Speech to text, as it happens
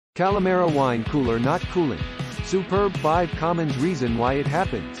Kalamera wine cooler not cooling. Superb 5 common reason why it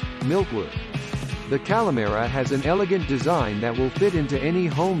happens. Milkwood. The Kalamera has an elegant design that will fit into any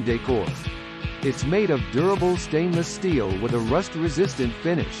home decor. It's made of durable stainless steel with a rust-resistant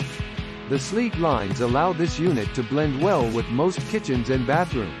finish. The sleek lines allow this unit to blend well with most kitchens and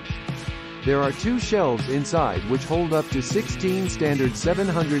bathrooms. There are 2 shelves inside which hold up to 16 standard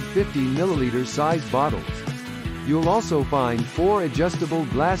 750 ml size bottles. You'll also find 4 adjustable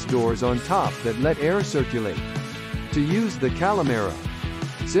glass doors on top that let air circulate. To use the Kalamera,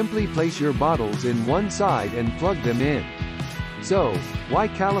 simply place your bottles in one side and plug them in. So, why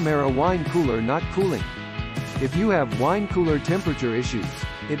Kalamera wine cooler not cooling? If you have wine cooler temperature issues,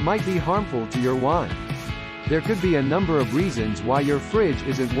 it might be harmful to your wine. There could be a number of reasons why your fridge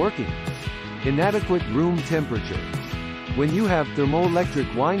isn't working. Inadequate room temperature. When you have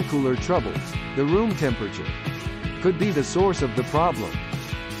thermoelectric wine cooler troubles, the room temperature could be the source of the problem.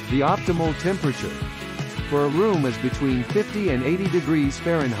 The optimal temperature for a room is between 50 and 80 degrees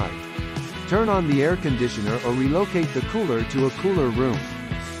Fahrenheit. Turn on the air conditioner or relocate the cooler to a cooler room,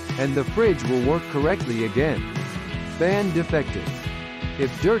 and the fridge will work correctly again. Fan defective.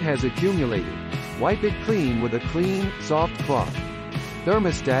 If dirt has accumulated, wipe it clean with a clean, soft cloth.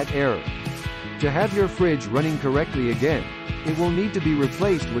 Thermostat error. To have your fridge running correctly again, it will need to be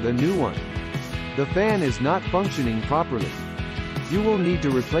replaced with a new one. The fan is not functioning properly. You will need to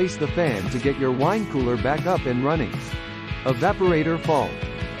replace the fan to get your wine cooler back up and running. Evaporator fault.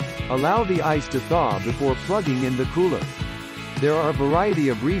 Allow the ice to thaw before plugging in the cooler. There are a variety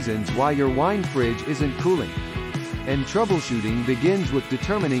of reasons why your wine fridge isn't cooling, and troubleshooting begins with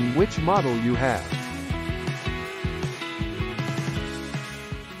determining which model you have.